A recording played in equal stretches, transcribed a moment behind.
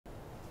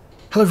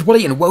Hello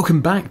everybody and welcome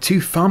back to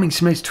Farming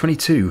Simulator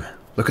 22.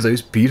 Look at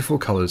those beautiful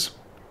colours.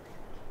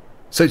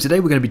 So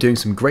today we're going to be doing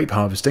some grape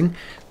harvesting,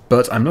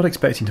 but I'm not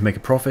expecting to make a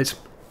profit.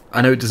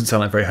 I know it doesn't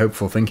sound like very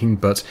hopeful thinking,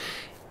 but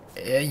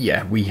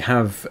yeah, we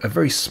have a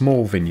very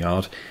small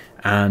vineyard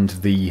and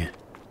the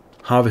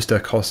harvester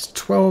costs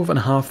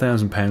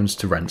 £12,500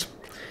 to rent.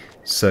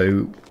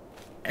 So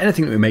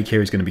anything that we make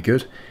here is going to be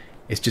good.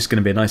 It's just going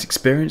to be a nice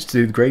experience to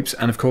do the grapes,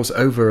 and of course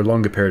over a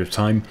longer period of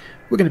time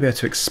we're going to be able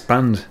to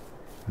expand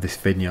this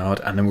vineyard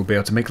and then we'll be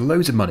able to make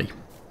loads of money.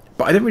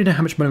 But I don't really know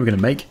how much money we're going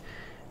to make.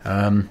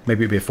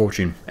 Maybe it'll be a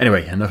fortune.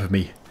 Anyway, enough of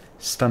me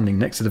standing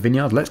next to the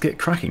vineyard. Let's get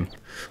cracking.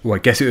 Well, I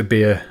guess it would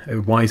be a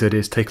wise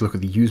idea to take a look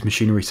at the used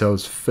machinery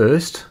sales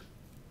first.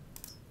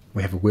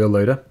 We have a wheel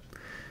loader,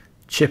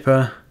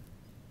 chipper,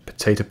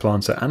 potato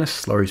planter and a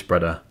slurry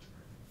spreader.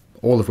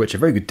 All of which are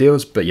very good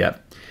deals, but yeah,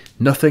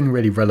 nothing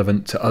really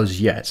relevant to us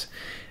yet.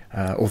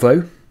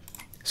 Although,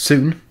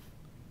 soon,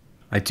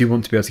 I do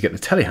want to be able to get the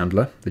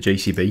telehandler, the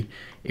JCB.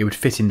 It would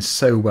fit in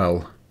so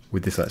well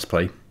with this Let's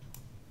Play.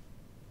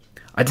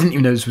 I didn't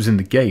even know this was in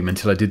the game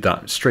until I did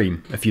that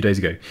stream a few days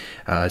ago.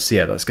 So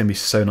yeah, that's going to be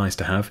so nice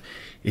to have.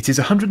 It is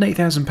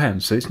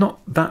 £108,000, so it's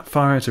not that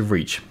far out of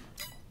reach.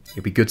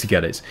 It'd be good to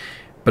get it.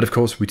 But of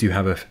course, we do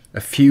have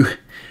a few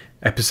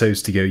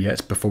episodes to go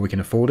yet before we can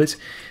afford it.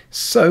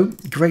 So,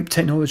 grape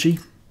technology.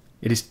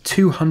 It is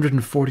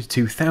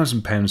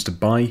 £242,000 to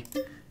buy.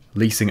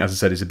 Leasing, as I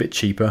said, is a bit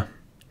cheaper,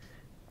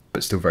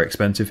 but still very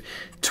expensive.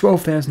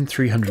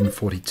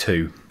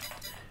 £12,342.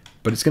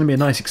 But it's going to be a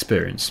nice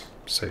experience.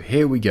 So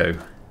here we go.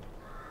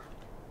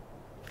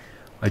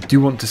 I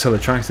do want to sell a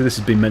tractor. This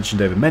has been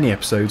mentioned over many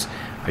episodes.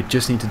 I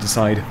just need to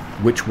decide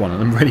which one,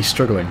 and I'm really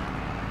struggling.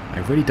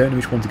 I really don't know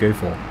which one to go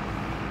for.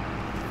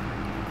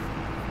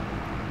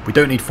 We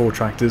don't need 4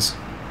 tractors.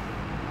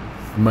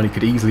 The money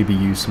could easily be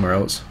used somewhere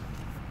else.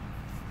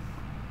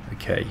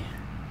 Okay.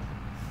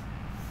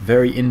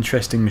 Very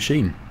interesting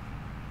machine.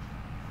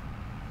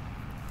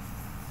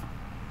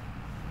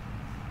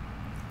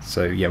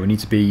 So yeah, we need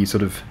to be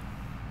sort of...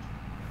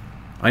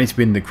 I need to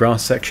be in the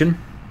grass section,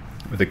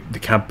 with the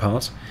cab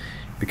part,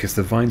 because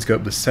the vines go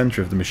up the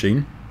centre of the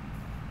machine.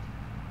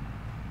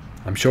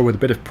 I'm sure with a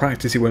bit of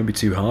practice it won't be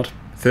too hard.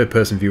 Third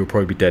person view will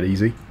probably be dead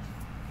easy.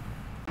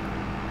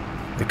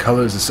 The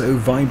colours are so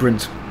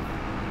vibrant.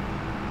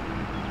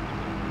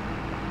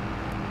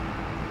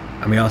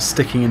 And we are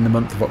sticking in the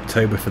month of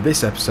October for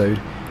this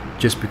episode,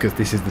 just because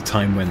this is the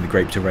time when the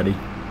grapes are ready.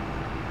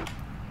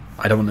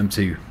 I don't want them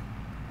to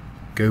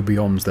go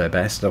beyond their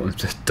best. I don't want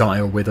them to die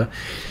or wither.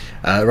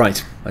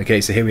 Right,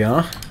 okay, so here we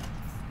are.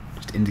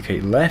 Just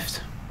indicate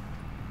left.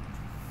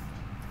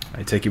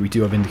 I take it we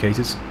do have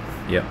indicators.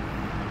 Yep.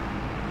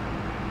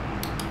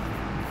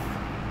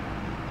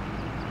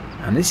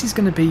 And this is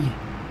going to be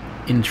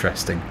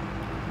interesting.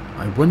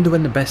 I wonder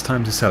when the best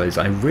time to sell is.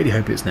 I really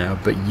hope it's now,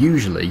 but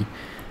usually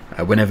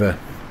whenever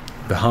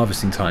the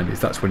harvesting time is,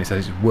 that's when it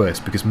says it's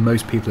worse, because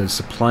most people are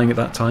supplying at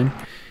that time.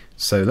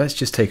 So let's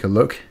just take a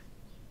look.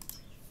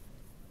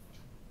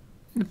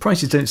 The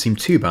prices don't seem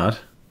too bad.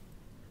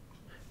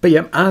 But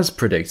yeah, as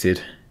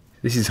predicted,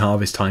 this is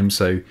harvest time,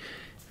 so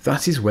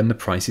that is when the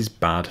price is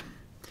bad.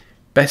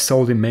 Best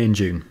sold in May and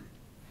June.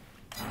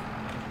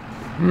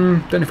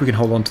 Don't know if we can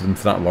hold on to them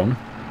for that long.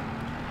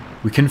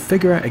 We can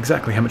figure out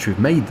exactly how much we've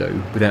made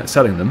though, without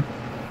selling them,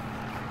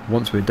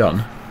 once we're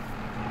done.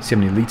 See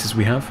how many litres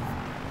we have.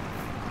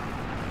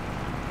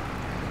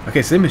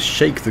 Okay, so they must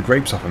shake the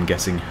grapes off, I'm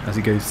guessing, as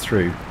it goes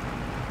through.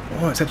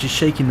 Oh, it's actually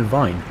shaking the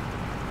vine.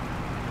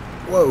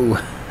 Whoa!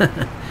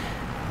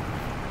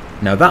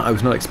 Now that I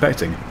was not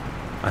expecting.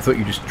 I thought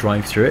you just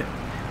drive through it,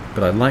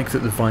 but I like that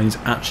the vine is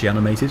actually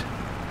animated.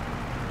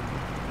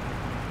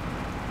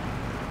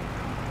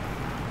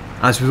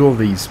 As with all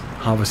these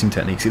harvesting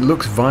techniques, it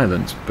looks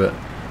violent, but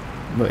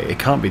well, it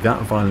can't be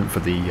that violent for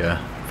the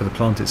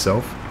plant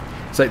itself.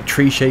 It's like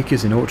tree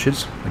shakers in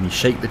orchards, when you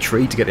shake the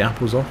tree to get the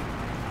apples off.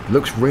 It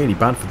looks really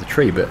bad for the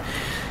tree, but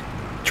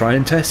tried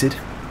and tested,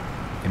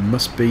 it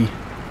must be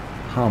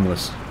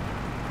harmless.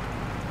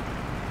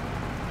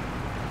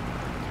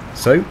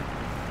 So,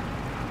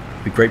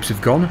 the grapes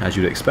have gone, as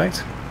you'd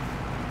expect.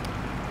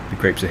 The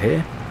grapes are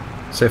here.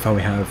 So far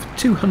we have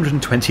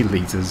 220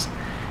 litres.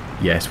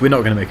 Yes, we're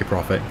not going to make a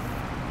profit.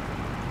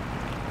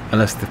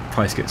 Unless the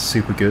price gets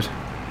super good.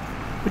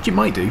 Which it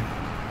might do.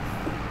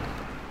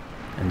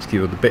 And see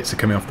all the bits are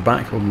coming off the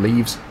back, all the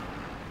leaves.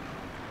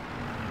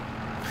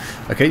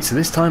 Okay, so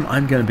this time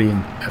I'm going to be in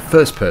a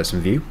first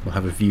person view. We'll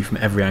have a view from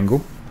every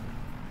angle.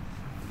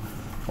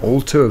 All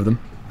 2 of them.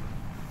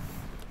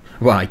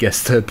 Well, I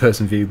guess third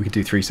person view, we could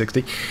do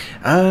 360.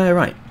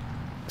 Right,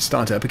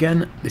 start it up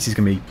again. This is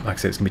going to be, like I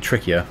said, it's going to be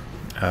trickier.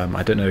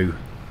 I don't know.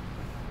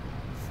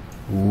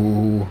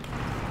 Ooh.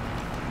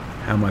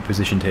 How am I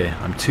positioned here?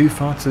 I'm too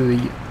far to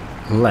the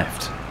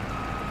left.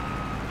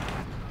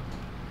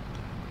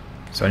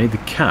 So I need the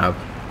cab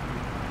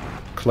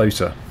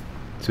closer.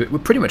 So we're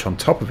pretty much on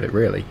top of it,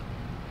 really.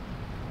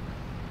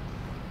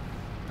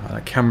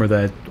 That camera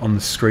there on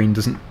the screen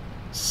doesn't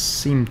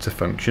seem to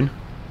function.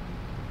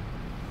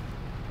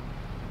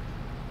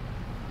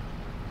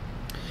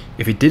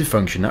 If it did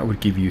function, that would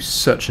give you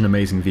such an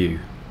amazing view.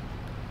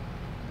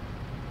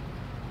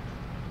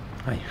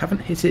 I haven't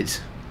hit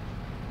it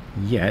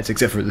yet,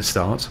 except for at the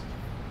start.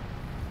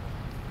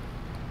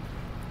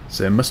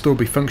 So it must all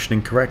be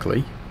functioning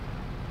correctly.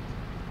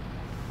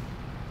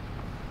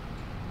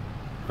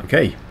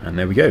 Okay, and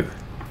there we go.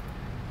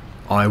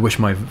 I wish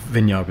my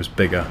vineyard was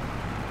bigger.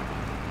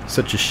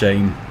 Such a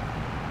shame.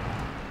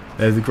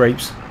 There are the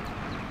grapes.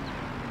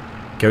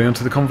 Going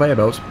onto the conveyor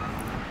belt.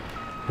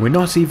 We're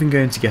not even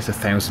going to get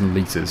 1,000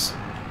 litres.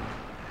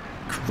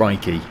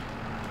 Crikey.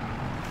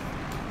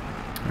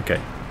 Okay.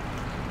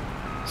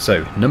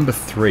 So, number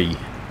 3.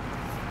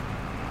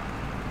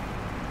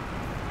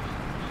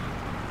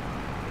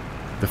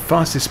 The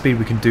fastest speed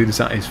we can do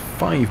this at is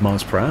 5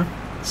 miles per hour.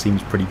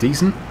 Seems pretty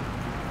decent.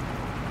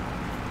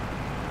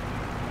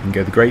 And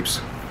go the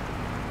grapes.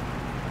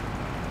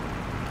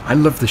 I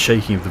love the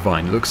shaking of the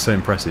vine, it looks so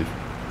impressive.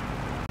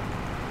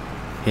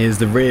 Here's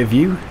the rear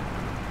view.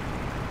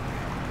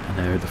 And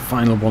now the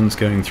final one's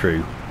going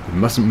through. We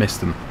mustn't miss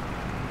them.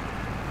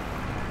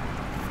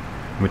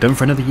 We're done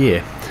for another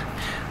year.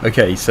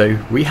 Okay, so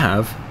we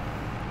have,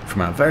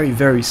 from our very,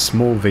 very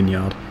small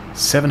vineyard,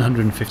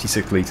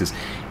 756 litres.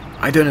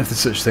 I don't know if there's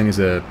such thing as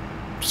a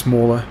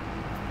smaller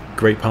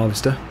grape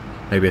harvester,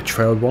 maybe a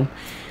trailed one.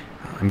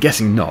 I'm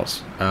guessing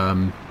not.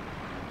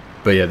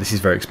 But yeah, this is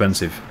very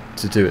expensive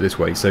to do it this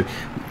way. So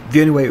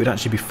the only way it would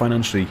actually be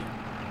financially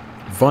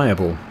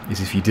viable is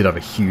if you did have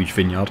a huge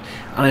vineyard.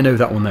 And I know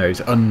that one there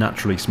is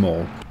unnaturally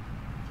small.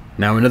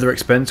 Now another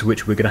expense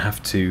which we're going to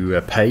have to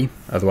pay,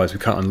 otherwise we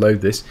can't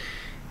unload this,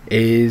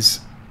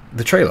 is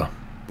the trailer.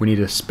 We need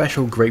a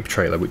special grape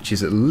trailer, which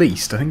is at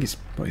least, I think it's,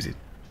 what is it,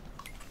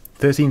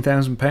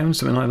 £13,000,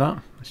 something like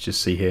that. Let's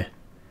just see here.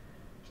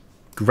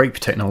 Grape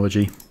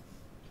technology.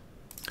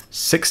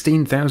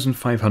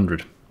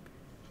 16,500.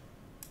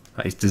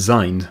 That is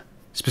designed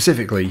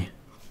specifically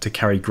to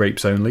carry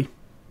grapes only.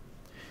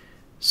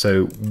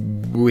 So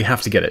we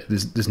have to get it.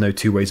 There's no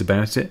two ways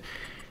about it.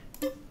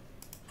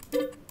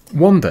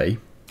 One day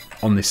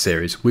on this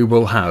series we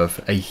will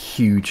have a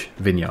huge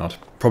vineyard.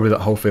 Probably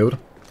that whole field.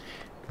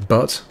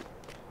 But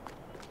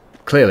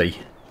clearly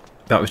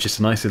that was just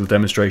a nice little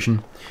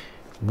demonstration.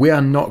 We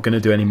are not going to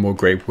do any more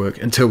grape work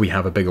until we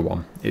have a bigger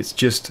one. It's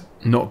just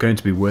not going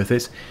to be worth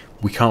it.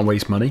 We can't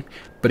waste money.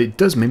 But it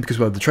does mean, because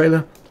we have the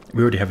trailer,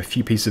 we already have a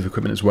few pieces of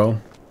equipment as well.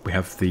 We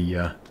have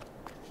the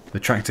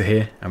tractor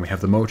here, and we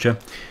have the mulcher.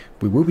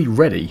 We will be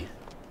ready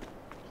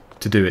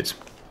to do it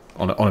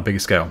on a bigger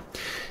scale.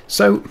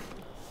 So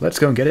let's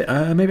go and get it.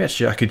 Maybe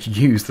actually I could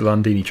use the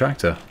Landini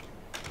tractor.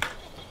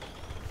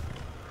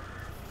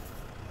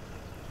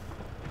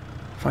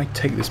 If I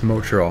take this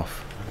mulcher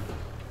off,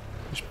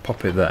 just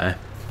pop it there.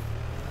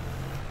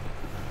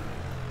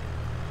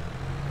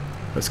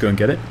 Let's go and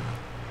get it.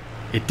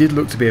 It did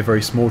look to be a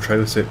very small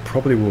trailer, so it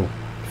probably will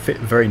fit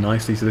very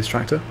nicely to this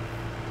tractor.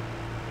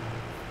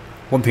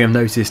 One thing I've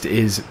noticed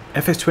is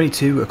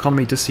FS22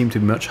 economy does seem to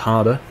be much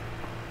harder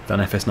than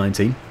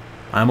FS19.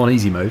 I am on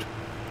easy mode.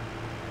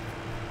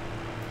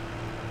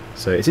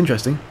 So it's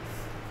interesting.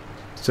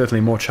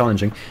 Certainly more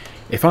challenging.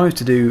 If I was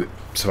to do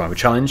Survival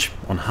Challenge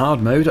on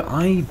hard mode,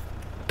 I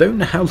don't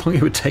know how long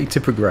it would take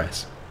to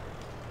progress.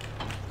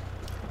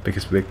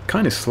 Because we're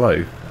kind of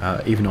slow,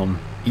 even on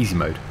easy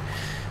mode.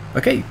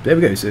 Okay, there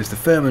we go. So it's the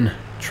Furman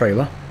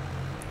trailer,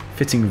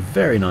 fitting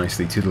very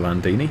nicely to the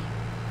Landini.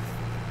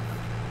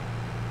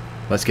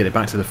 Let's get it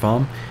back to the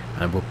farm,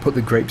 and we'll put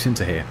the grapes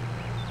into here.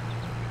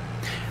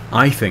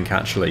 I think,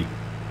 actually,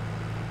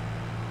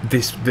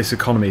 this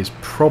economy is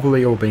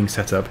probably all being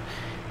set up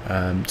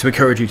to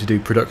encourage you to do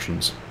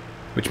productions.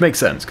 Which makes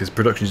sense, because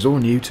production is all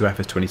new to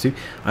FS22.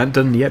 I haven't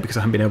done it yet because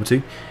I haven't been able to.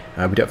 We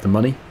don't have the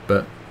money,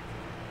 but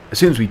as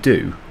soon as we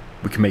do,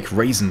 we can make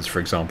raisins, for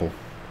example.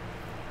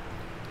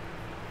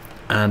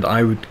 And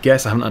I would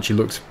guess, I haven't actually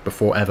looked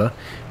before ever,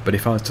 but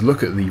if I was to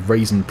look at the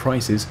raisin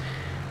prices,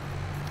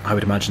 I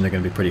would imagine they're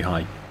going to be pretty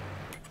high.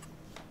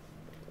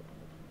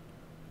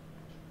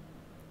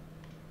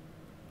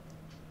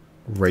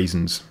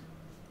 Raisins.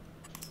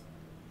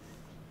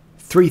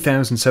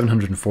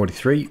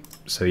 3,743,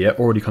 so yeah,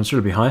 already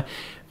considerably higher.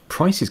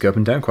 Prices go up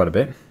and down quite a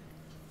bit.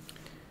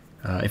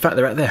 In fact,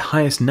 they're at their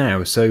highest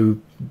now, so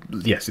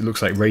yes, it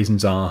looks like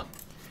raisins are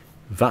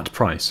that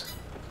price.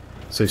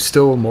 So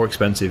still more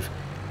expensive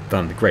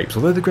than the grapes,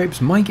 although the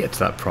grapes might get to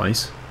that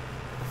price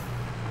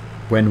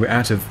when we're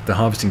out of the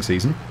harvesting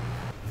season.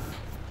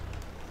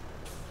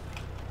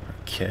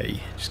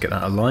 Okay, just get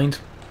that aligned.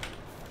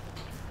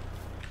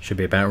 Should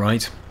be about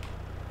right.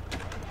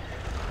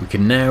 We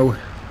can now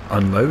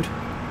unload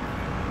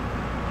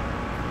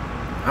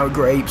our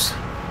grapes,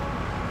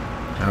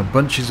 our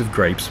bunches of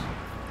grapes,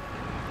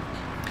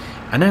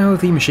 and now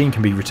the machine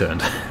can be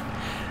returned.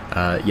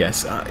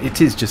 Yes,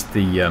 it is just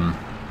the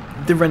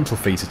rental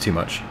fees are too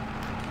much,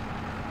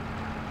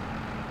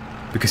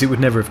 because it would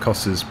never have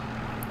cost us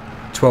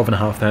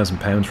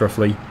 £12,500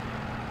 roughly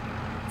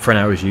for an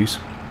hour's use.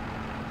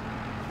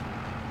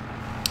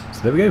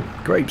 So there we go,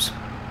 grapes.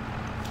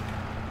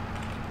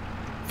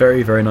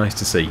 Very, very nice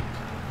to see.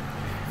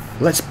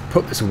 Let's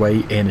put this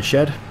away in a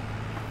shed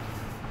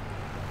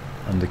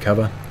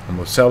undercover, and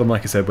we'll sell them,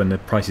 like I said, when the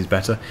price is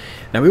better.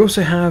 Now we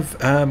also have,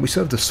 we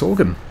still have the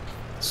sorghum.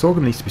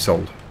 Sorghum needs to be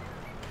sold.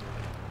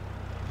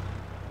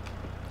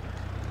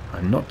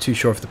 I'm not too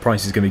sure if the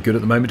price is going to be good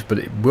at the moment, but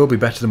it will be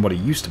better than what it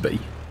used to be. It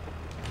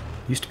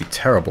used to be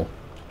terrible.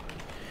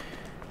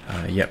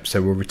 Yep,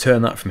 so we'll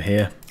return that from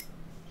here.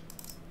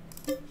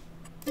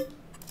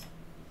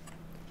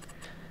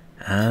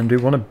 And we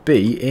want to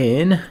be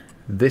in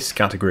this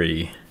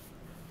category.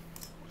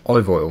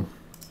 Olive oil.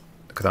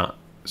 Look at that.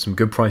 Some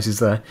good prices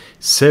there.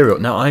 Cereal.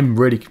 Now I'm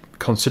really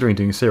considering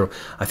doing cereal.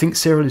 I think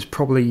cereal is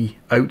probably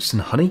oats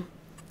and honey.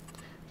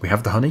 We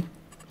have the honey.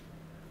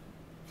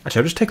 Actually,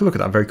 I'll just take a look at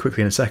that very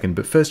quickly in a second.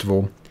 But first of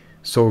all,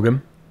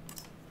 sorghum.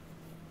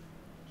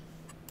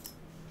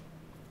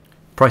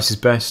 Price is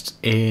best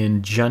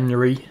in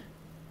January,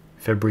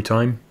 February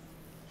time.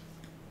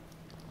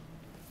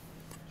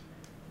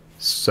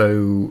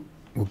 So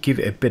we'll give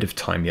it a bit of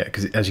time yet,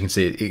 because as you can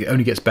see, it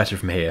only gets better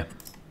from here.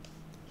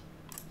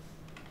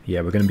 Yeah,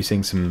 we're going to be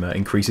seeing some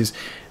increases.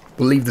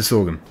 We'll leave the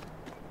sorghum.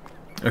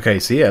 Okay,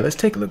 so yeah, let's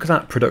take a look at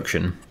that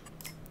production.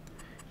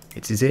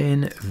 It is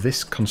in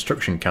this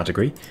construction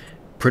category.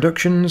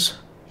 Productions,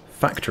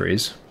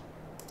 factories.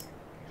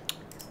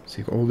 So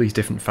you've got all these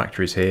different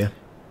factories here.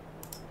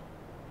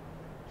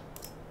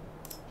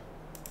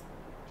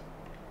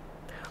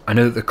 I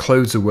know that the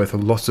clothes are worth a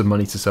lot of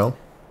money to sell.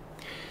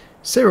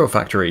 Cereal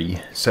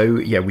factory. So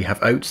yeah, we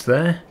have oats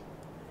there.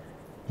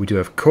 We do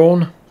have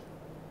corn,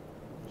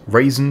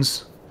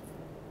 raisins,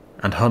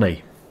 and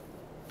honey.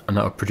 And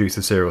that will produce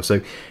the cereal.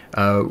 So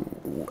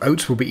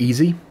oats will be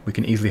easy. We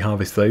can easily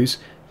harvest those.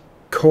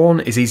 Corn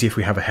is easy if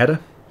we have a header.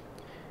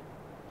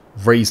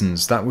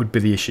 Raisins, that would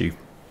be the issue.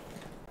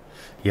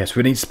 Yes,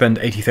 we need to spend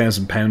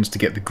 £80,000 to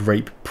get the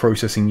grape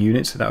processing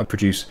unit. That would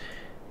produce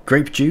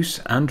grape juice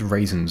and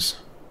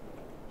raisins.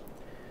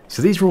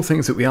 So these are all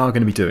things that we are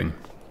going to be doing,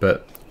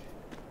 but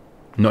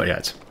not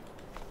yet.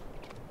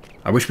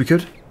 I wish we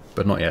could,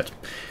 but not yet.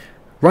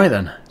 Right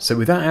then, so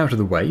with that out of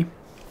the way,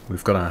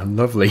 we've got our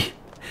lovely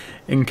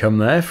income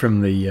there from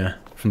the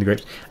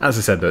grapes. As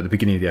I said though, at the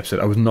beginning of the episode,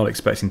 I was not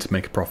expecting to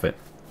make a profit.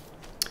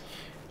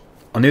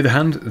 On the other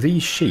hand,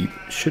 these sheep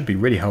should be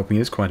really helping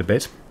us quite a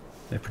bit.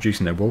 They're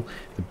producing their wool.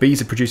 The bees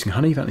are producing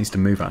honey. That needs to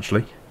move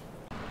actually.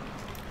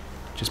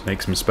 Just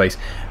make some space.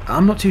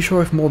 I'm not too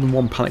sure if more than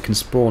one pallet can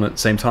spawn at the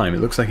same time.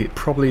 It looks like it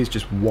probably is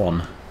just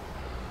one.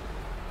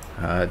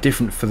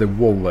 Different for the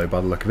wool though,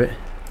 by the look of it.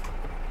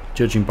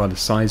 Judging by the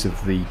size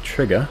of the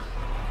trigger.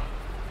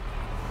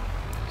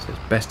 So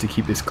it's best to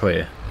keep this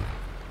clear.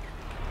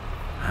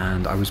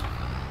 And I was...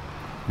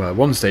 well, at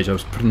one stage I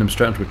was putting them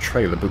straight onto a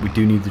trailer, but we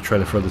do need the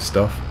trailer for other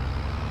stuff.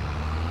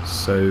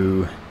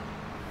 So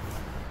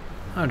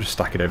I'll just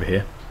stack it over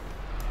here.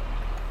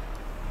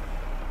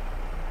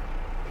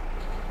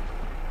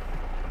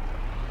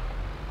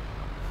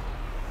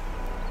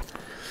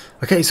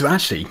 Okay, so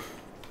actually,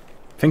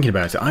 thinking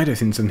about it, I don't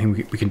think it's something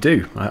we can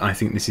do. I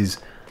think this is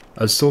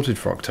us sorted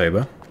for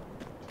October.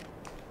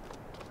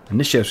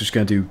 Initially I was just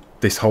going to do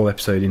this whole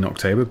episode in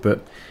October,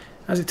 but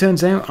as it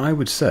turns out, I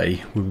would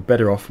say we'll be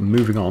better off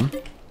moving on.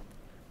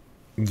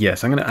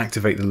 Yes, I'm going to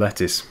activate the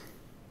lettuce.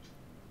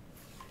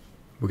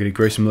 We're going to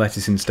grow some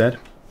lettuce instead.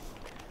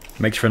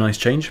 Makes for a nice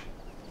change.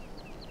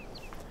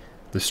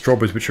 The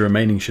strawberries which are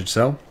remaining should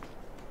sell.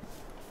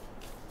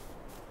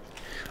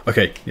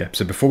 Okay, yeah,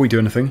 so before we do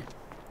anything,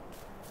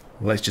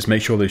 let's just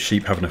make sure those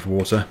sheep have enough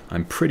water.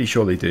 I'm pretty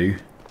sure they do.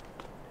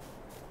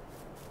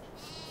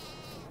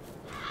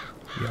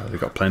 Yeah, they've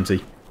got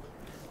plenty.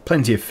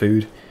 Plenty of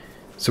food.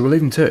 So we'll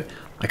leave them to it.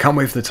 I can't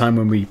wait for the time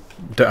when we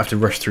don't have to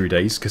rush through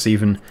days, because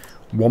even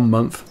 1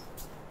 month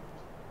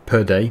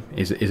per day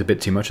is a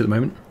bit too much at the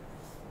moment.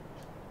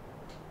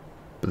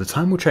 But the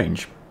time will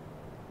change.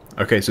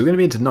 Okay, so we're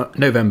going to be into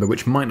November,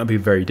 which might not be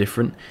very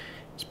different.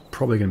 It's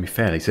probably going to be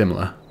fairly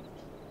similar.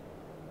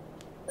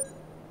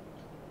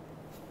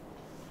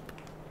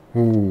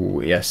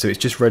 Ooh, yeah, so it's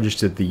just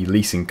registered the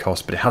leasing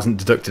cost, but it hasn't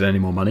deducted any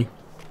more money.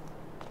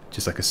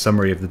 Just like a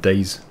summary of the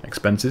day's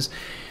expenses.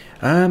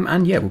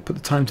 And yeah, we'll put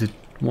the time to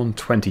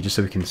 120 just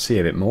so we can see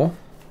a bit more.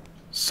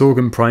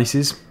 Sorghum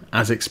prices,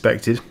 as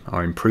expected,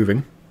 are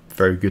improving.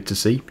 Very good to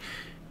see.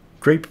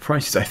 Grape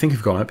prices, I think,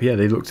 have gone up. Yeah,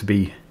 they look to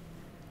be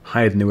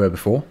higher than they were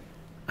before.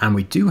 And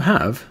we do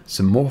have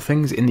some more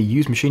things in the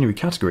used machinery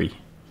category.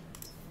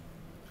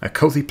 A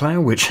Culti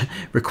plough, which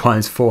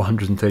requires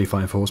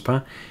 435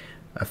 horsepower.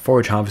 A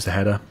forage harvester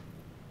header.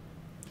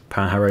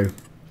 Power harrow.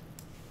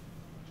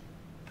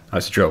 Oh,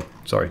 it's a drill,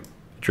 sorry.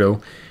 A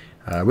drill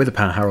with a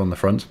power harrow on the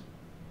front.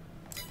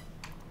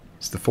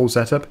 It's the full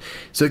setup.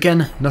 So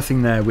again,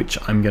 nothing there which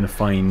I'm going to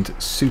find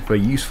super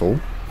useful.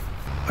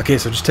 Okay,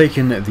 so I've just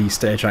taken the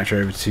stair tractor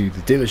over to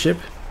the dealership.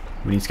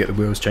 We need to get the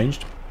wheels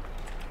changed.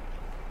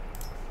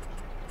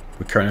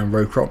 We're currently on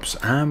row crops,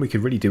 and we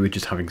could really do with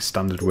just having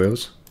standard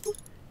wheels.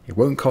 It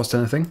won't cost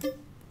anything.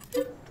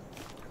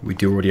 We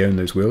do already own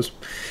those wheels.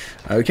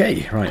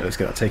 Okay, right, let's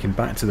get that taken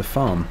back to the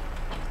farm.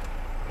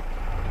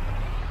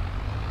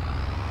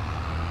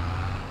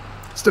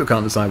 Still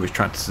can't decide which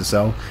tractors to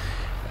sell.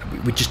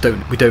 We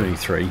don't need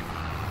 3.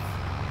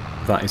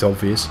 that is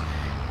obvious.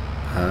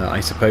 I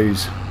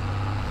suppose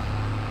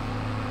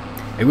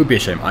it would be a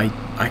shame. I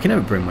can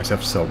never bring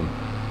myself to sell them.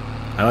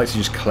 I like to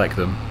just collect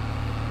them.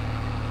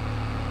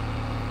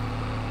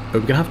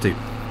 But we're going to have to.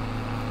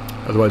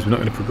 Otherwise we're not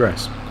going to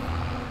progress.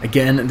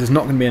 Again, there's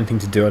not going to be anything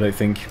to do, I don't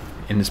think,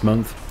 in this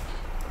month.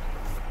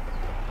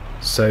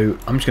 So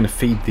I'm just going to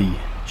feed the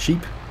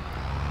sheep.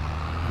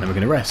 And then we're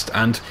going to rest.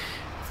 And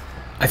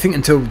I think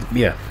until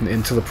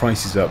the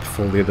price is up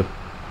for the other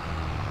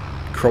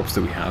crops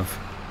that we have,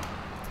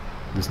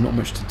 there's not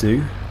much to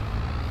do.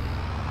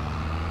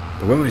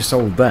 But when we've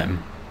sold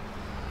them,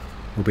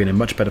 we'll be in a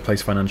much better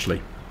place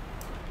financially.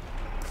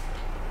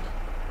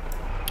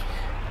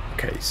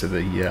 Okay, so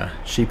the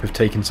sheep have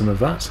taken some of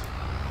that.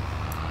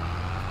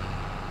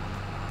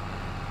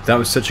 That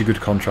was such a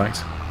good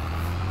contract.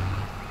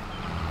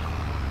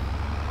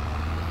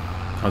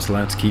 I was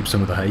allowed to keep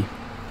some of the hay.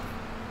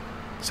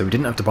 So we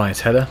didn't have to buy a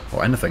tether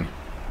or anything.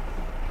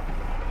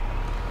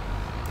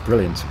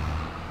 Brilliant.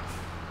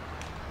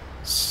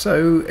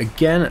 So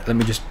again, let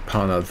me just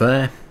park that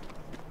there.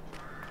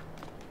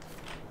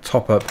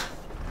 Top up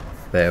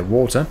their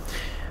water.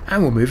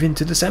 And we'll move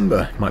into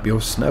December. It might be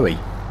all snowy.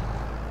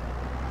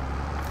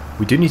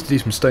 We do need to do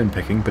some stone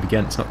picking, but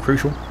again, it's not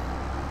crucial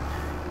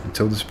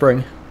until the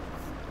spring.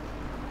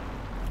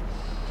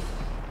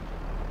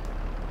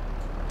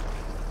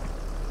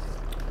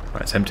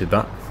 Right, it's emptied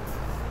that.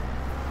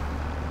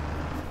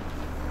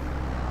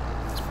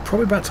 It's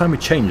probably about time we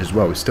change as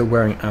well. We're still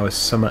wearing our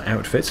summer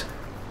outfit.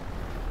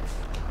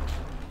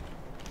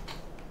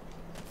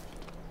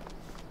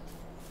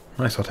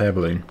 Nice hot air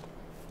balloon.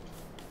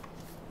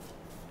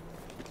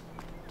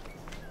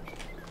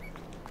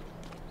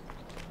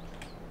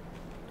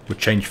 We'll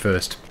change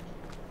first,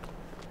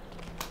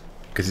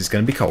 because it's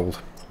going to be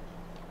cold.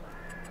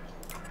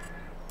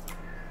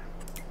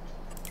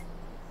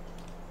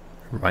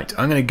 Right,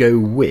 I'm going to go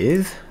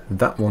with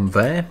that one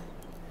there,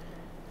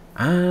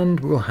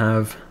 and we'll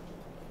have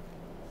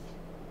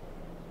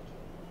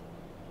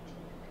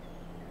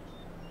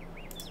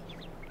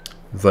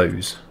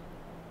those.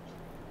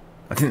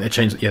 I think they're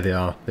chainsaw. Yeah, they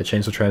are. They're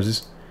chainsaw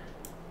trousers,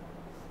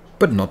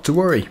 but not to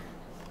worry.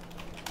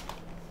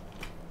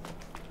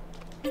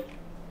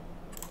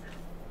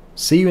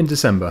 See you in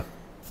December.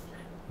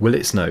 Will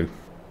it snow?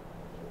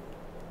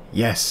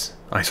 Yes,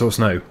 I saw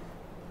snow.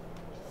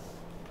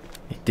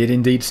 It did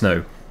indeed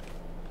snow.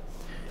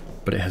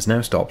 But it has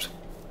now stopped.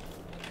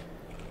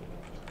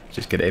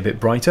 Just get it a bit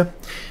brighter.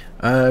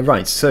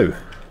 Right, so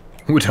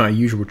we'll do our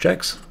usual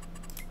checks.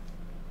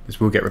 This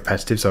will get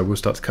repetitive, so I will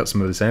start to cut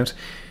some of this out.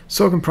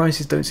 Sorghum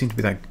prices don't seem to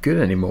be that good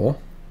anymore.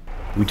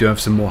 We do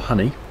have some more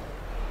honey.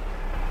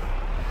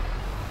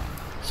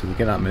 So we'll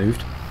get that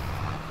moved.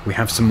 We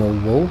have some more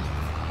wool.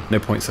 No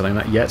point selling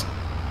that yet.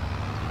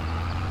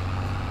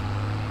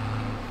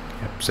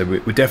 Yep, so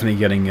we're definitely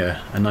getting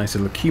a nice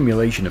little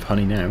accumulation of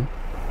honey now.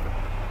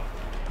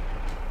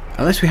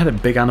 Unless we had a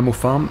big animal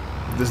farm,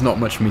 there's not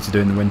much for me to do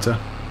in the winter.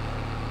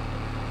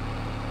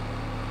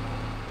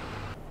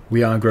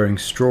 We are growing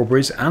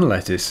strawberries and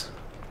lettuce.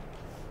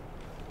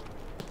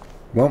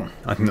 Well,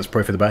 I think that's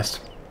probably for the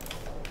best.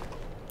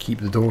 Keep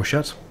the door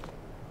shut.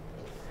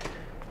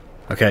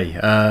 Okay,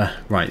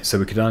 right, so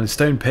we could either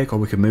stone pick or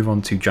we could move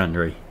on to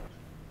January.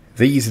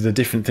 These are the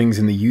different things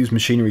in the used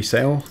machinery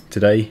sale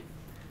today.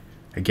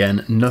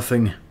 Again,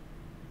 nothing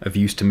of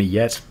use to me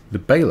yet. The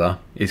baler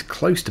is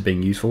close to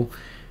being useful,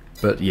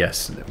 but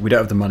yes, we don't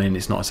have the money and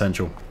it's not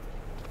essential.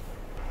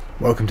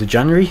 Welcome to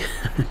January.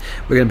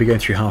 We're going to be going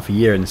through half a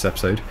year in this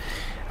episode.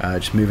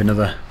 Just move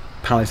another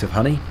pallet of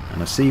honey, and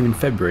I'll see you in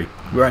February.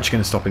 We're actually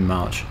going to stop in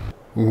March.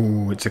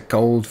 Ooh, it's a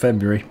cold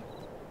February.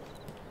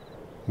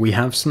 We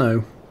have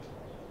snow.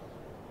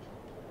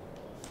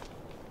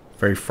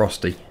 Very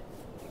frosty.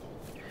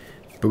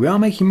 But we are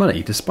making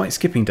money. Despite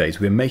skipping days,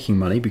 we're making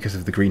money because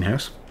of the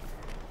greenhouse.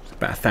 It's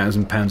about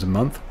 £1,000 a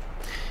month.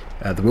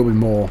 There will be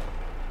more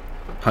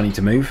honey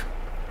to move.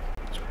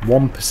 It's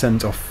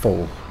 1% off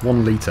full.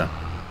 1 litre.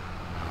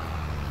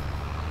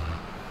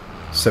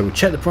 So we'll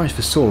check the price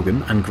for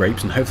sorghum and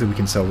grapes, and hopefully we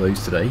can sell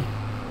those today.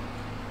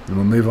 Then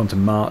we'll move on to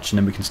March, and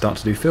then we can start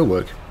to do field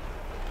work.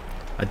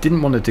 I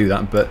didn't want to do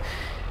that, but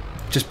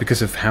just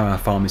because of how our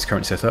farm is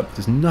currently set up,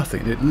 there's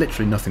nothing,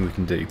 literally nothing we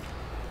can do.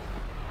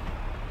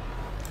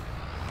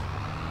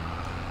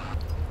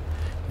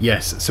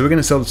 Yes, so we're going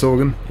to sell the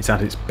sorghum. It's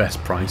at its best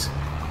price.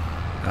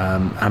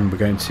 And we're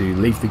going to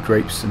leave the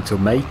grapes until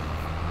May.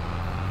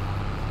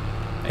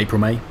 April,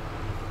 May.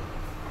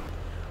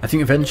 I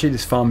think eventually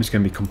this farm is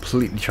going to be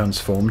completely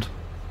transformed.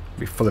 It'll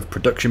be full of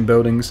production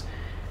buildings.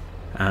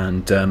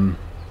 And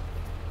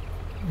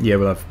yeah,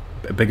 we'll have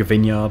a bigger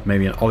vineyard,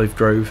 maybe an olive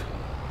grove.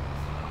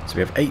 So we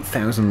have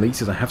 8,000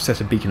 litres. I have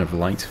set a beacon of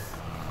light.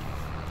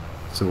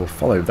 So we'll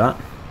follow that.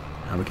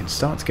 And we can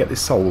start to get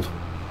this sold.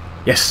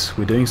 Yes,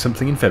 we're doing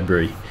something in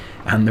February,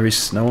 and there is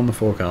snow on the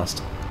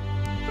forecast.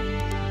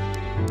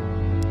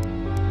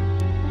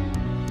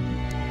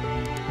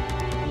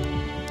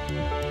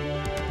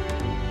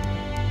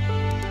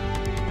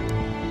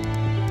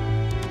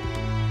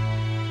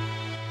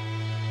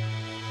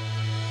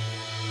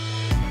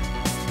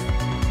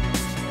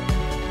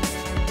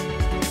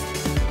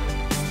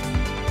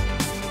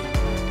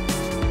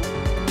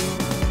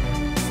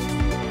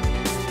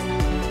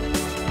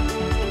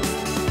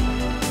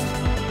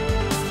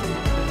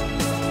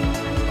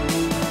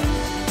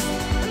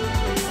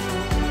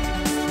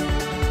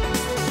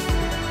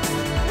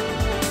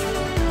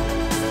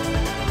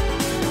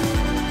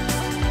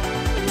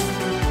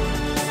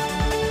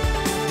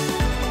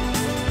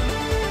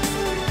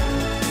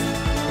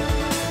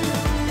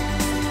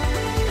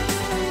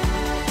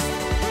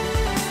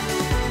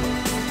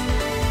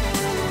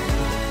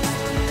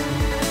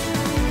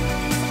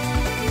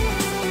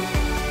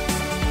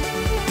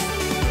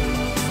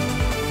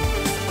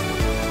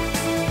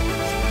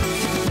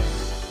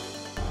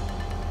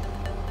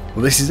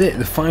 Well, this is it,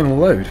 the final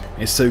load.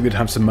 It's so good to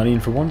have some money in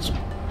for once.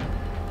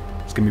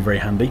 It's going to be very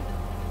handy.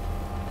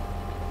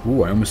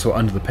 Ooh, I almost saw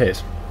under the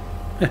pit.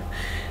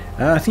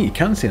 I think you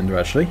can see under,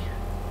 actually.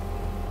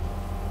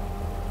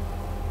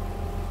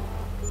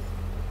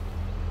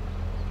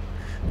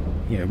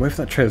 Yeah, wait for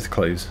that trailer to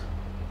close.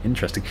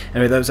 Interesting.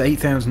 Anyway, that was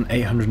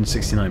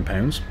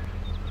 £8,869.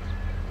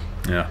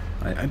 Yeah,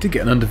 I did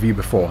get an underview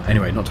before.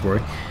 Anyway, not to worry.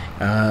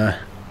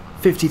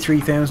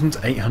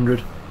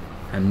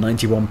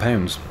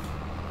 £53,891.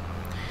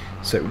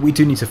 So we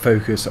do need to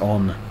focus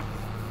on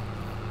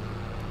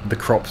the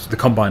crops, the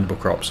combinable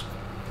crops.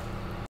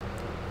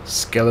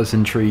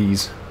 Skeleton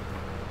trees.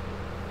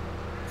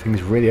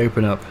 Things really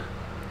open up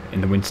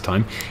in the winter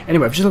time.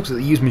 Anyway, I've just looked at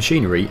the used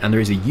machinery, and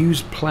there is a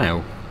used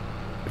plough.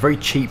 A very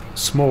cheap,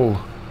 small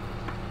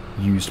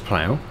used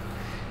plough.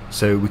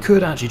 So we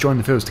could actually join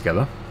the fields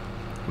together,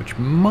 which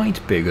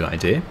might be a good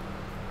idea.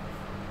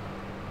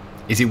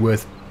 Is it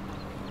worth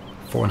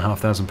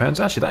 £4,500?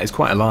 Actually, that is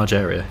quite a large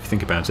area, if you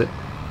think about it.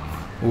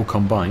 All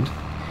combined.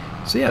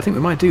 So yeah, I think we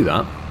might do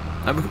that.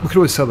 We could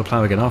always sell the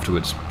plough again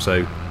afterwards, so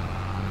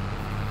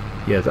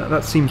yeah,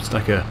 that seems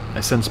like a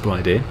sensible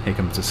idea. Here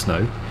comes the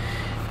snow.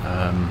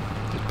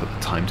 Just put the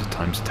time to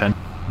times 10.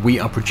 We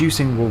are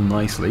producing wool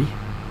nicely.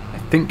 I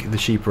think the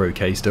sheep are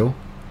okay still.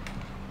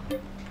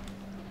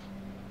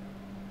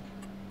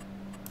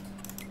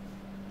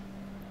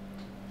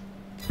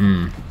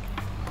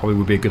 Probably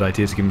would be a good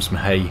idea to give them some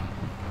hay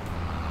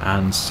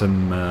and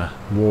some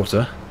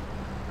water.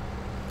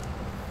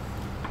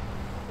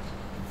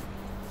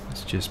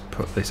 Let's just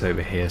put this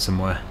over here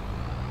somewhere.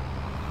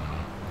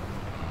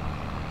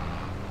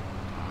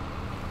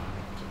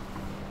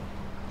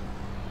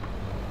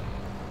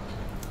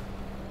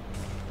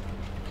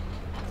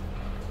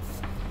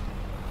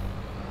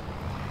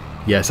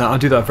 Yes, I'll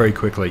do that very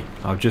quickly.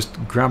 I'll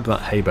just grab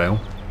that hay bale,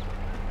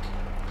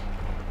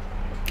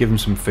 give them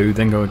some food,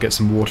 then go and get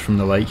some water from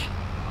the lake.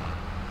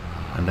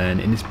 And then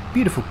in this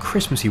beautiful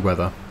Christmassy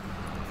weather,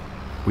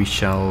 we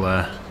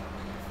shall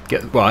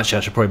get... Well, actually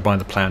I should probably buy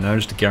the plough now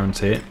just to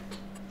guarantee it.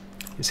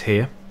 It's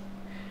here.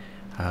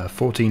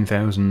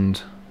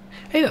 14,000...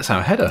 Hey, that's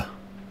our header.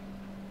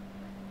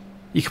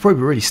 You could probably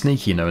be really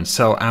sneaky, you know, and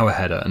sell our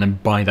header and then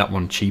buy that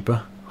one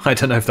cheaper. I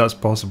don't know if that's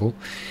possible.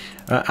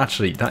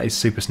 Actually, that is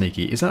super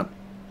sneaky. Is that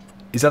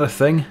a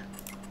thing?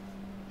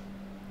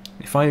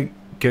 If I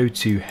go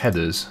to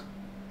headers...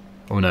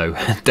 Oh no,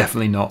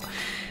 definitely not.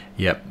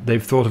 Yep,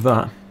 they've thought of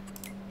that.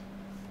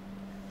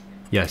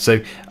 Yeah,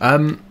 so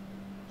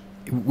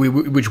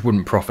which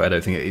wouldn't profit. I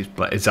don't think it is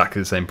like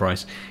exactly the same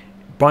price.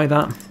 Buy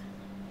that.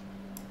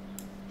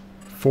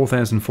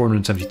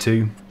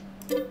 4,472.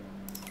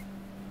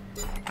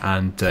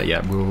 And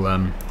yeah,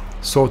 we'll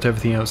sort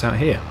everything else out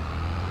here.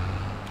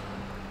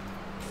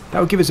 That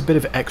will give us a bit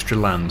of extra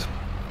land.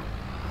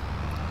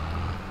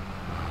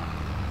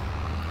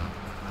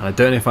 And I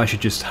don't know if I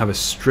should just have a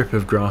strip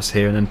of grass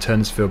here and then turn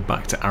this field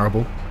back to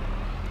arable.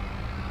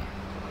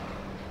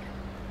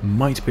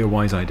 Might be a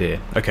wise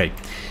idea. Okay,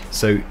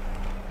 so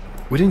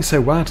we're doing so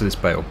well to this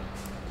bale.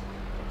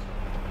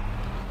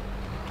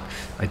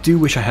 I do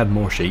wish I had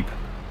more sheep.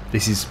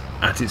 This is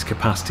at its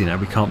capacity now.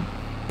 We can't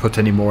put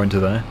any more into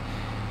there.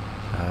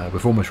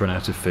 We've almost run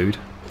out of food.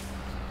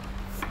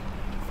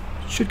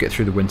 Should get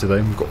through the winter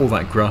though. We've got all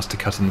that grass to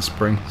cut in the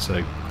spring,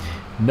 so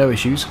no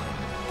issues.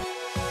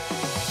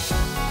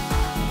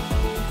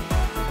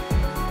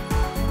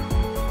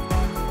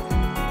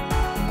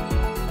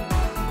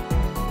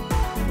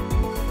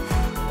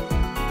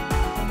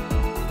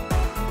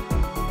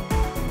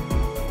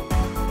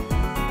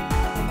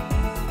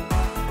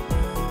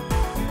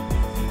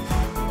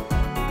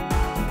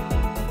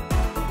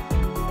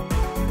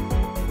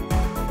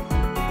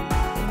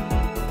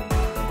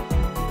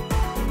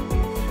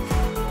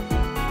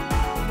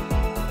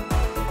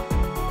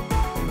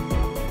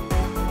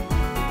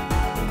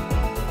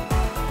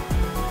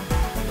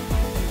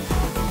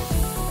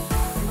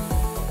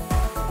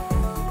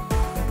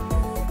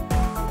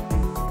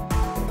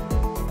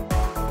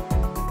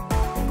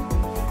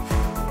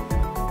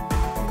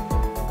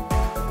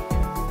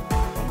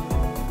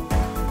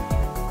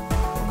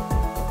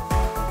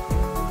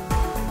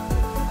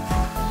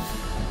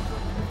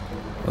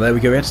 Well, there we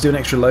go, we had to do an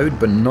extra load,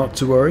 but not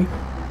to worry.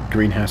 The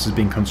greenhouse has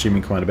been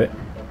consuming quite a bit.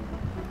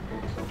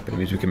 But it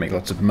means we can make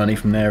lots of money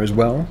from there as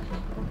well.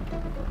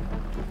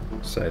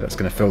 So that's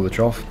going to fill the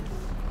trough.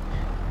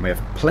 And we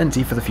have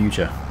plenty for the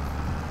future.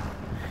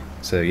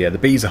 So yeah, the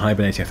bees are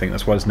hibernating, I think,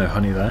 that's why there's no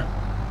honey there.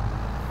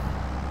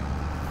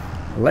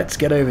 Let's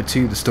get over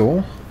to the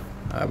store.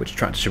 Which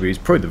tractor should we use?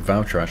 Probably the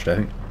voucher, actually, I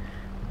think.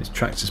 This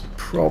tractor's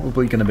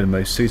probably going to be the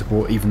most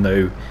suitable, even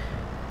though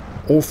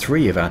all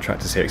three of our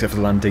tractors here, except for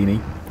the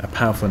Landini, are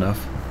powerful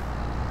enough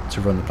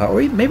to run the plough.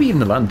 Or maybe even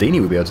the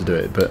Landini would be able to do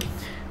it, but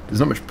there's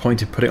not much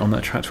point in putting it on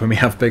that tractor when we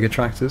have bigger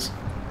tractors.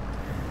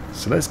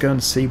 So let's go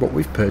and see what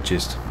we've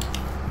purchased.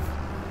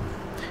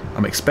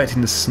 I'm expecting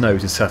the snow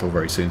to settle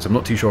very soon, so I'm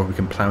not too sure if we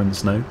can plough in the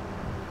snow.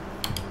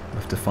 We'll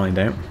have to find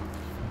out.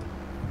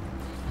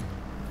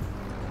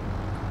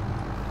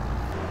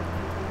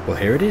 Well,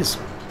 here it is.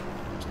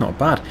 It's not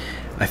bad.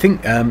 I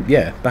think,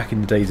 yeah, back in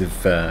the days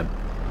of,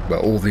 well,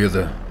 all the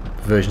other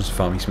versions of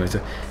Farming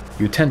Simulator,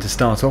 you would tend to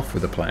start off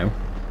with a plough.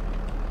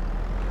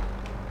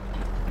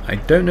 I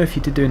don't know if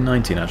you did do in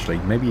 19 actually,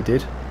 maybe you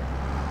did.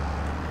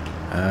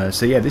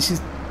 So yeah, this is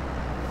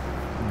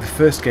the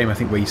first game I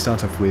think where you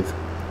start off with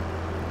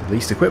the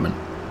least equipment,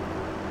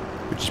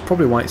 which is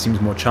probably why it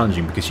seems more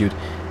challenging, because you'd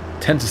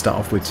tend to start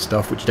off with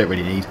stuff which you don't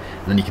really need,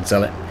 and then you can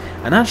sell it.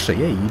 And actually,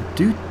 yeah, you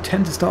do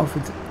tend to start off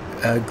with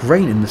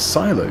grain in the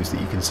silos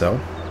that you can sell,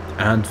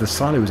 and the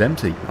silo was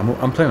empty.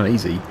 I'm playing on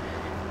easy,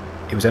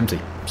 it was empty.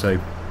 So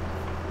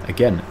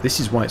again, this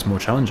is why it's more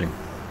challenging.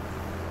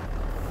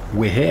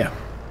 We're here.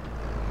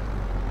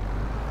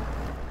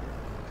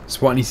 So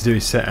what I need to do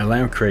is set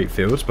allow create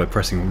fields by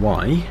pressing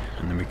Y,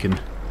 and then we can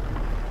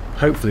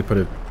hopefully put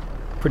a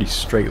pretty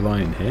straight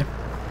line in here.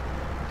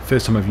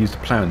 First time I've used a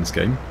plough in this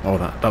game. Oh,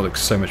 that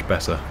looks so much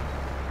better.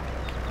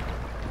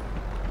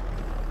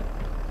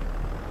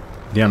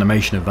 The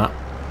animation of that.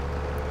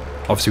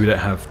 Obviously we don't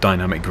have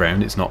dynamic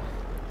ground, it's not,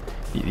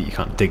 you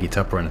can't dig it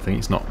up or anything,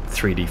 it's not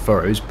 3D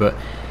furrows, but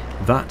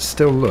that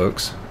still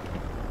looks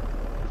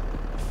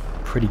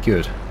pretty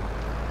good.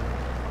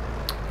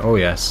 Oh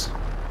yes.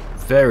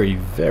 Very,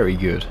 very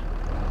good.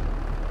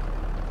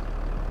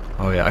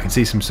 Oh yeah, I can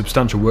see some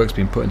substantial work's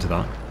being put into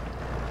that.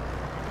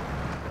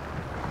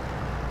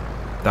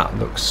 That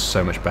looks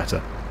so much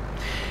better.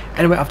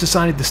 Anyway, I've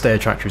decided the stair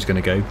tractor is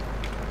going to go.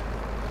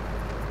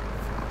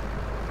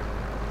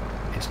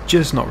 It's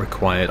just not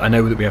required. I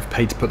know that we have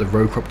paid to put the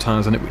row crop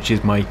tyres on it, which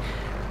is my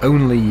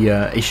only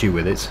issue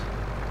with it.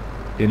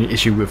 The only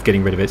issue with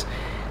getting rid of it,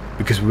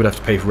 because we would have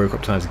to pay for row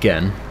crop tyres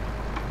again.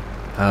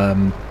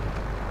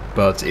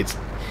 But it's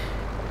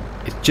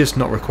just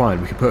not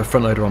required. We could put a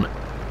front loader on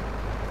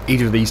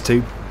either of these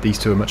two. These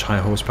two are much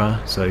higher horsepower,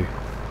 so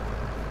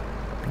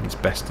I think it's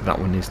best that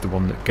one is the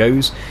one that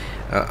goes.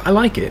 I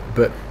like it,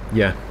 but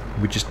yeah,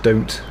 we just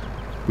don't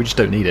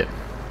need it.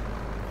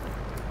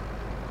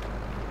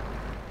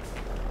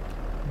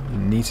 We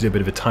need to do a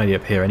bit of a tidy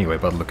up here anyway,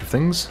 by the look of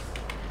things.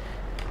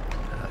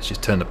 Let's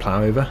just turn the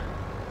plough over.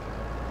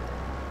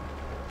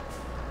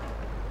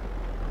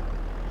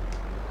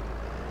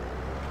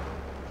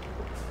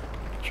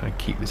 Try and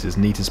keep this as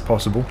neat as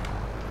possible.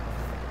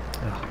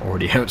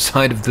 Already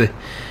outside of the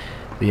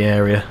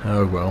area.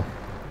 Oh well.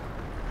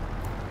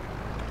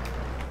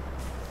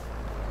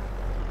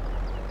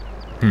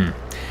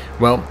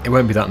 Well, it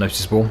won't be that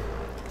noticeable.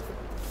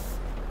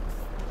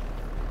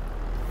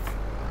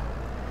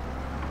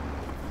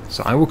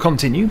 So I will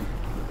continue,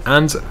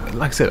 and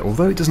like I said,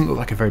 although it doesn't look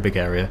like a very big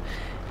area,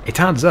 it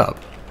adds up.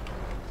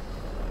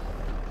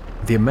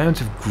 The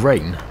amount of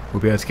grain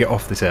we'll be able to get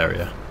off this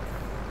area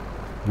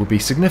will be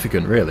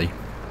significant, really.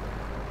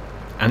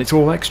 And it's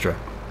all extra.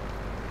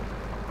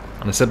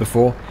 And I said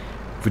before,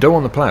 if we don't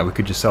want the plough, we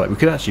could just sell it. We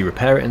could actually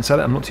repair it and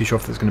sell it. I'm not too sure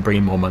if that's going to bring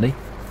in more money,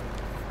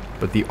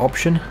 but the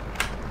option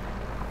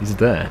is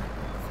there.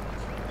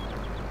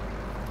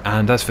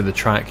 And as for the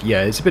track,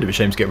 yeah, it's a bit of a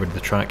shame to get rid of the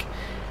track,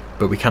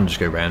 but we can just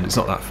go round. It's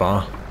not that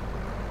far.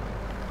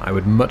 I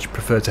would much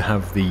prefer to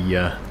have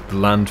the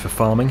land for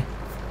farming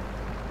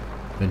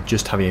than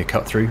just having a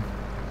cut through.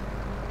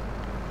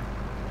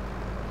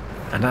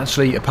 And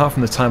actually, apart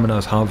from the time when I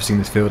was harvesting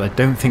this field, I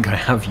don't think I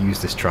have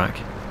used this track.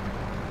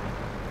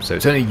 So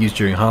it's only used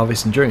during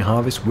harvest, and during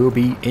harvest we'll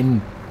be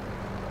in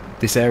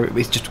this area.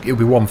 It'll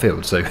be one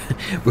field, so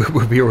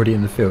we'll be already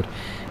in the field.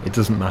 It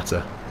doesn't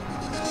matter.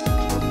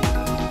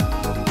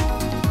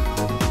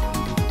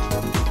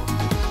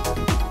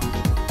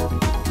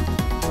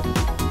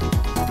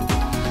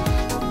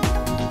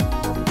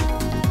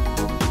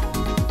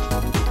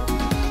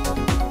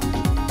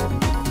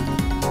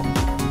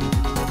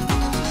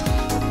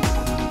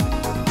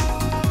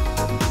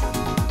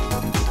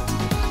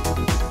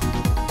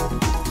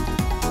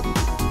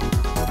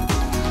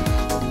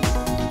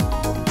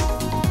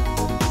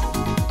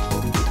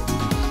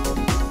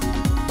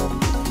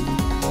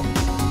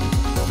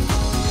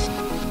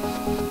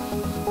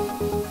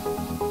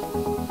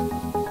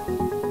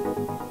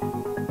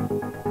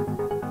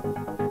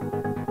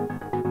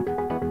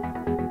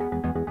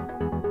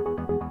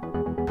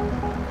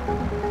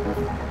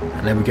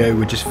 And there we go,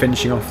 we're just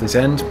finishing off this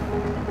end,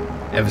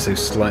 ever so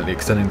slightly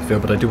extending the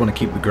field, but I do want to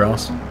keep the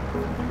grass,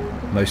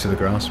 most of the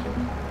grass.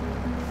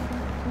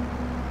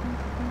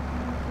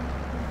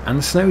 And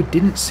the snow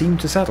didn't seem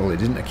to settle, it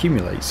didn't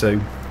accumulate, so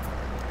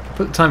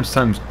put the times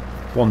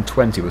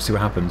 120, we'll see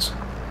what happens.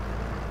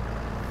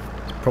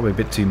 It's probably a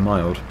bit too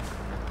mild.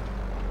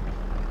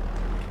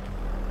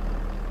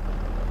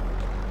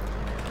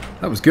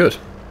 That was good.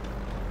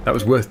 That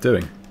was worth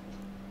doing.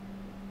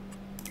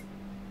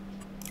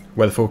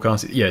 Weather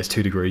forecast, yeah, it's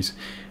 2 degrees.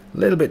 A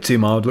little bit too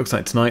mild, looks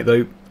like tonight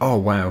though. Oh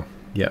wow,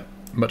 yeah,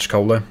 much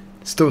colder.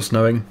 Still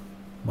snowing,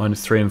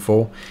 -3 and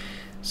 4.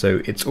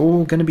 So it's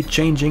all going to be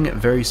changing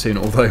very soon,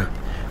 although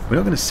we're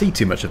not going to see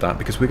too much of that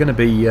because we're going to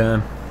be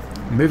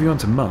moving on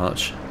to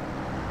March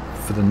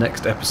for the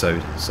next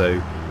episode.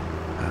 So,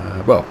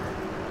 well,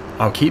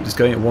 I'll keep this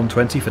going at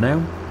 120 for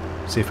now,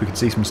 see if we can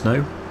see some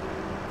snow.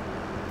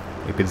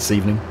 It'll be this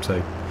evening,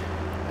 so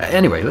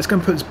Anyway, let's go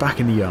and put this back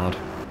in the yard.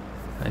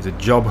 It's a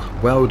job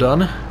well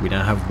done. We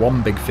now have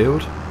one big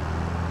field.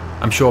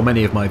 I'm sure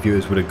many of my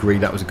viewers would agree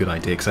that was a good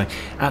idea, because I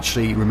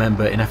actually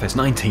remember in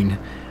FS19,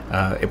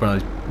 when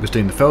I was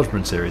doing the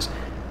Feldman series,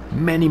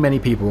 many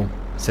people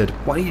said,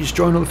 why don't you just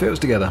join all the fields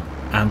together?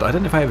 And I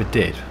don't know if I ever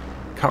did.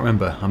 Can't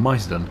remember. I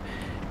might have done.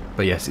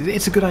 But yes,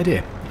 it's a good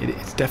idea.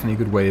 It's definitely a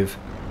good way of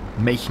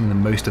making the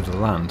most of the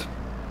land.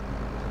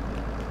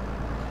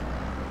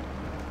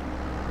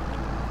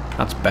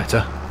 That's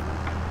better.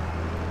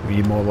 We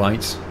need more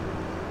lights.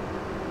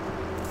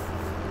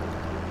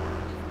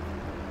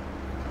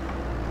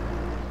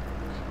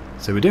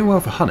 So we're doing well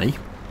for honey,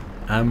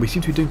 and we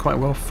seem to be doing quite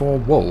well for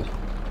wool.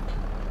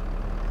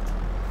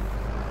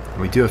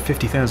 We do have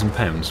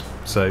 £50,000,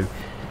 so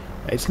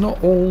it's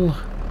not all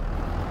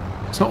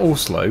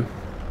slow,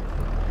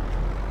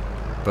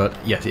 but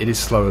yes, it is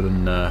slower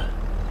than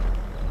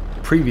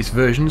previous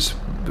versions,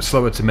 but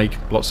slower to make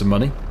lots of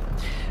money.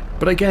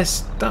 But I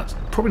guess that's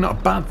probably not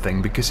a bad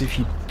thing, because if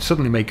you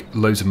suddenly make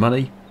loads of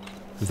money,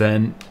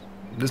 then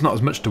there's not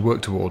as much to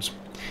work towards.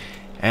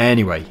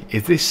 Anyway,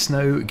 is this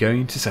snow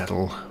going to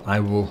settle? I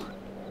will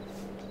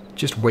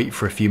just wait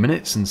for a few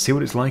minutes and see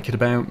what it's like at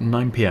about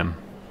 9 PM.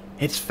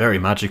 It's very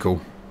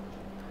magical.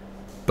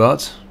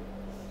 But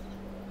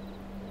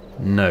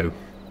no.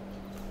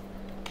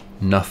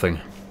 Nothing.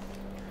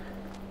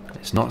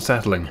 It's not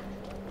settling.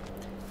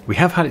 We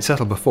have had it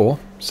settle before,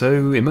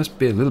 so it must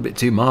be a little bit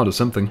too mild or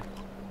something.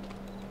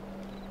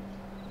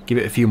 Give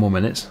it a few more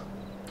minutes.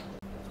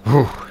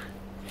 Whew.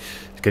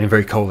 It's getting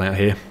very cold out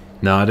here.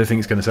 No, I don't think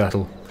it's going to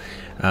settle.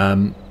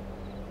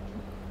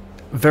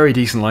 Very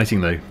decent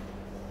lighting though,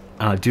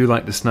 and I do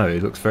like the snow.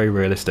 It looks very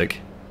realistic.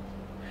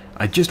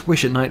 I just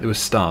wish at night there were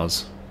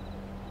stars.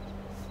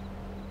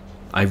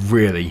 I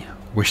really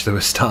wish there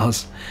were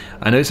stars.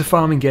 I know it's a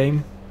farming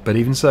game, but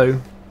even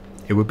so,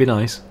 it would be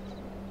nice.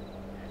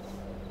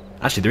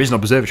 Actually, there is an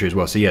observatory as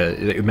well, so yeah,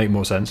 it would make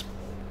more sense.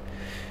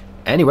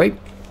 Anyway,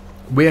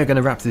 we are going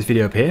to wrap this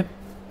video up here.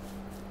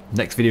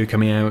 Next video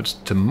coming out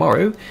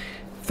tomorrow.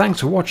 Thanks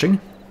for watching,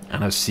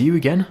 and I'll see you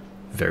again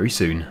very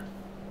soon.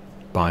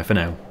 Bye for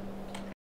now.